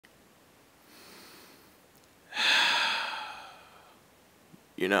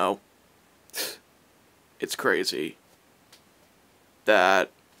You know, it's crazy that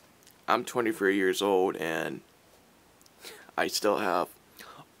I'm 23 years old and I still have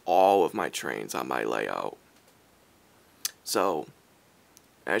all of my trains on my layout. So,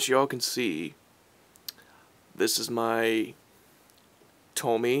 as y'all can see, this is my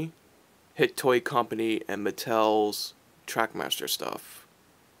Tomy, Hit Toy Company, and Mattel's Trackmaster stuff.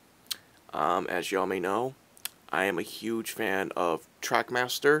 As y'all may know, I am a huge fan of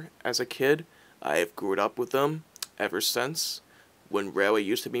Trackmaster as a kid. I have grew up with them ever since, when Railway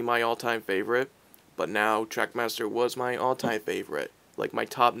used to be my all-time favorite, but now Trackmaster was my all-time favorite, like my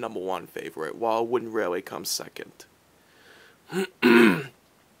top #1 favorite, while Wooden Railway comes second.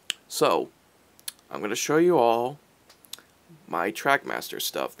 So, I'm going to show you all my Trackmaster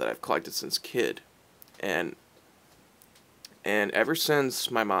stuff that I've collected since kid, and ever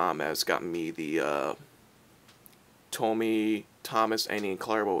since my mom has gotten me the Tomy, Thomas, Annie, and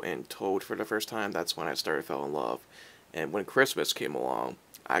Clarbo and Toad for the first time, that's when I started fell in love. And when Christmas came along,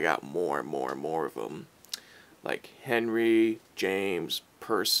 I got more and more and more of them. Like Henry, James,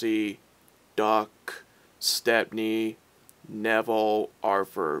 Percy, Duck, Stepney, Neville,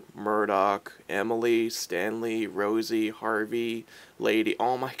 Arthur, Murdoch, Emily, Stanley, Rosie, Harvey, Lady.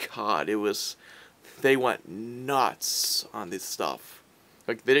 Oh my god, they went nuts on this stuff.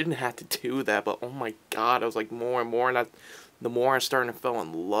 Like, they didn't have to do that, but oh my god, I was like more and more, and the more I started to fall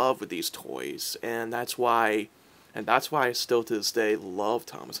in love with these toys, and that's why I still to this day love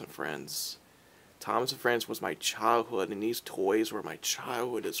Thomas and Friends. Thomas and Friends was my childhood, and these toys were my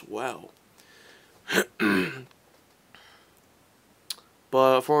childhood as well.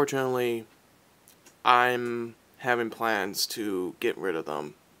 But unfortunately, I'm having plans to get rid of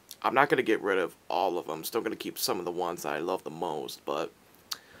them. I'm not going to get rid of all of them. Still going to keep some of the ones that I love the most, but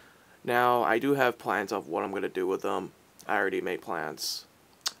now I do have plans of what I'm going to do with them. I already made plans.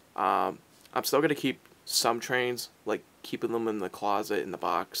 I'm still going to keep some trains, like keeping them in the closet in the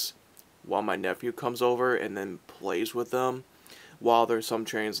box, while my nephew comes over and then plays with them. While there's some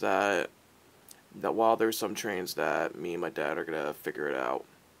trains that me and my dad are gonna figure it out.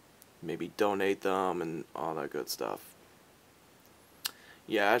 Maybe donate them and all that good stuff.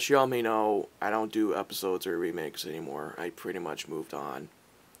 Yeah, as y'all may know, I don't do episodes or remakes anymore. I pretty much moved on.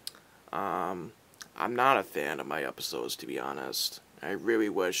 I'm not a fan of my episodes, to be honest. I really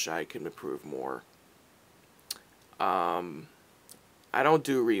wish I could improve more. I don't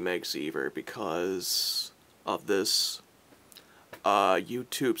do remakes either because of this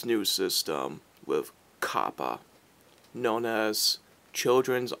YouTube's new system with COPPA, known as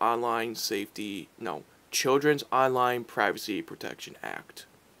Children's Online Privacy Protection Act.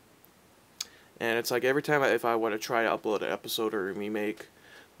 And it's like every time if I want to try to upload an episode or a remake,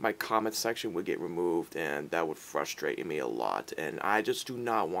 my comment section would get removed, and that would frustrate me a lot. And I just do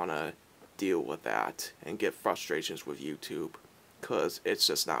not want to deal with that and get frustrations with YouTube, because it's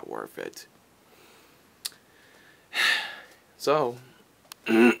just not worth it. So,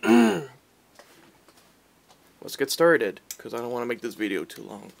 let's get started, because I don't want to make this video too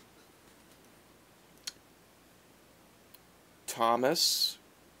long. Thomas.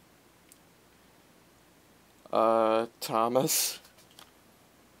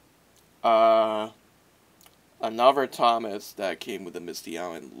 Another Thomas that came with the Misty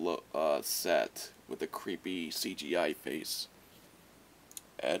Island set with the creepy CGI face.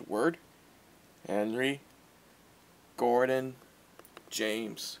 Edward, Henry, Gordon,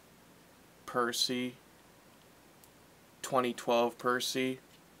 James, Percy, 2012 Percy,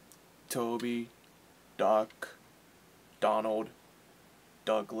 Toby, Duck, Donald,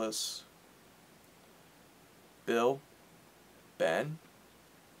 Douglas, Bill, Ben,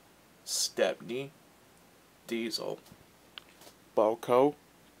 Stepney, Diesel, Boco,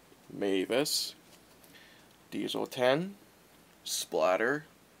 Mavis, Diesel 10, Splatter,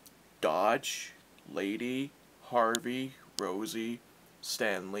 Dodge, Lady, Harvey, Rosie,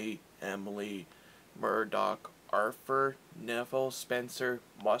 Stanley, Emily, Murdoch, Arthur, Neville, Spencer,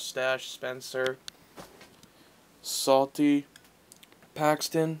 Mustache Spencer, Salty,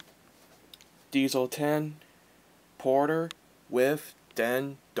 Paxton, Diesel 10, Porter, Whiff,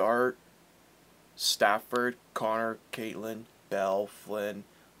 Den, Dart, Stafford, Connor, Caitlin, Belle, Flynn,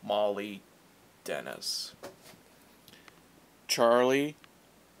 Molly, Dennis, Charlie,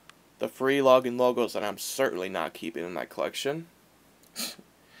 the free login logos that I'm certainly not keeping in my collection,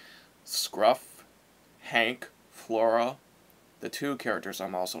 Scruff, Hank, Flora, the two characters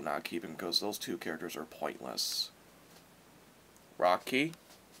I'm also not keeping because those two characters are pointless, Rocky,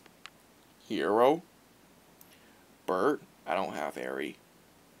 Hero, Bert, I don't have Harry,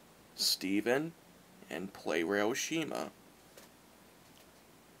 Steven, and Playrail Shima.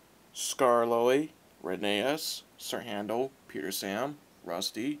 Scarloy, Rheneas, Sir Handel, Peter Sam,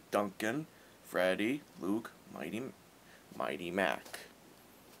 Rusty, Duncan, Freddy, Luke, Mighty Mac,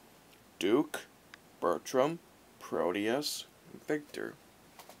 Duke, Bertram, Proteus, Victor.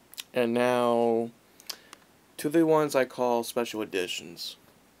 And now to the ones I call special editions.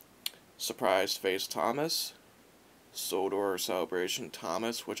 Surprise Face Thomas, Sodor Celebration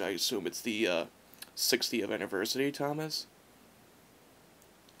Thomas, which I assume it's the 60th anniversary Thomas.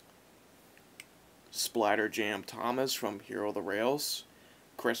 Splatter Jam Thomas from Hero of the Rails,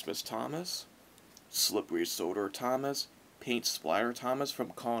 Christmas Thomas, Slippery Sodor Thomas, Paint Splatter Thomas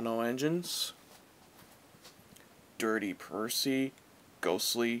from Colonel Engines, Dirty Percy,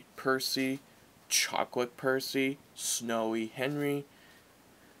 Ghostly Percy, Chocolate Percy, Snowy Henry,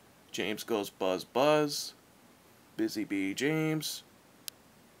 James Goes Buzz Buzz, Busy Bee James,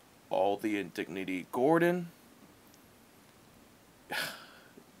 All the Indignity Gordon,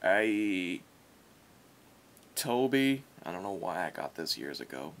 Toby, I don't know why I got this years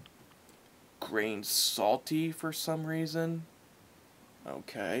ago. Grain Salty for some reason.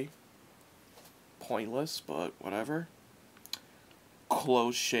 Okay. Pointless, but whatever.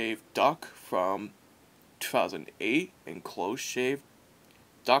 Close Shave Duck from 2008 and Close Shave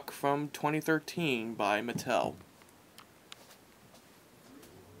Duck from 2013 by Mattel.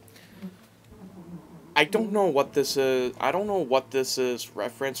 I don't know what this is. I don't know what this is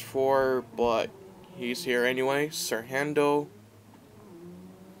reference for, but he's here anyway. Sir Handel.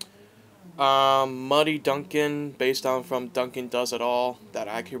 Muddy Duncan, based on from Duncan Does It All, that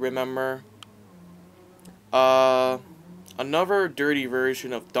I can remember. Another dirty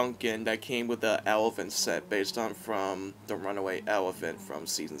version of Duncan that came with the elephant set, based on from the Runaway Elephant from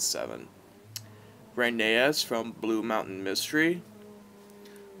Season 7. Rheneas from Blue Mountain Mystery.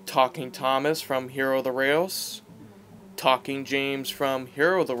 Talking Thomas from Hero of the Rails. Talking James from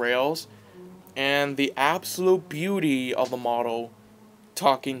Hero of the Rails. And the absolute beauty of the model,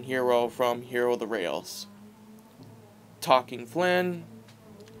 Talking Hero from Hero of the Rails. Talking Flynn,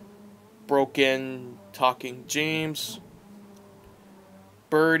 Broken Talking James,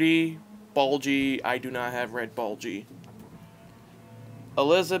 Birdie, Bulgy, I do not have red Bulgy,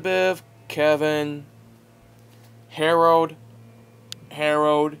 Elizabeth, Kevin, Harold,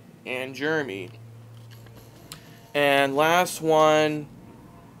 and Jeremy. And last one,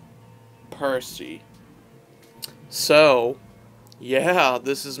 Percy. So, yeah,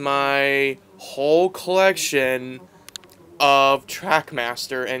 this is my whole collection of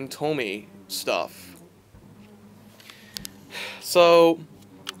Trackmaster and Tomy stuff. So,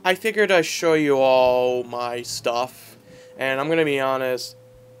 I figured I'd show you all my stuff, and I'm gonna be honest,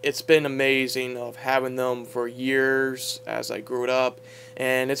 it's been amazing of having them for years as I grew up,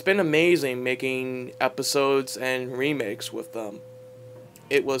 and it's been amazing making episodes and remakes with them.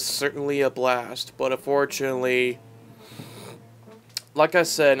 It was certainly a blast, but unfortunately, like I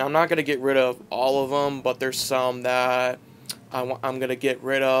said, I'm not going to get rid of all of them, but there's some that I'm going to get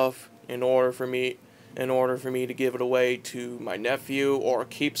rid of in order for me to give it away to my nephew, or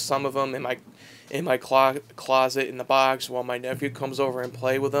keep some of them in my closet in the box while my nephew comes over and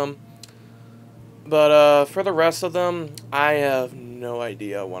play with them. But for the rest of them, I have no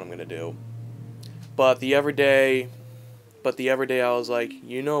idea what I'm going to do. But the other day I was like,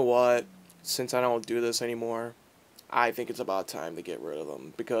 you know what? Since I don't do this anymore, I think it's about time to get rid of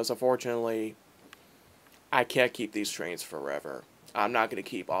them, because unfortunately, I can't keep these trains forever. I'm not going to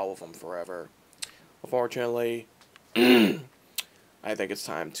keep all of them forever. Unfortunately, I think it's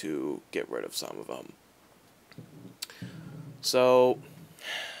time to get rid of some of them. So,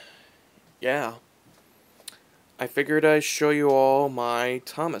 yeah. I figured I'd show you all my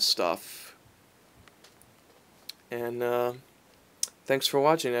Thomas stuff. And, thanks for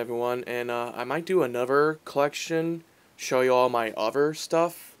watching, everyone, and I might do another collection, show you all my other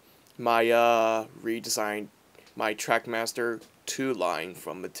stuff, my redesigned, my Trackmaster 2 line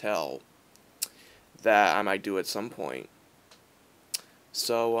from Mattel, that I might do at some point.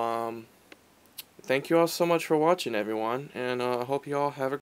 So, thank you all so much for watching, everyone, and I hope you all have a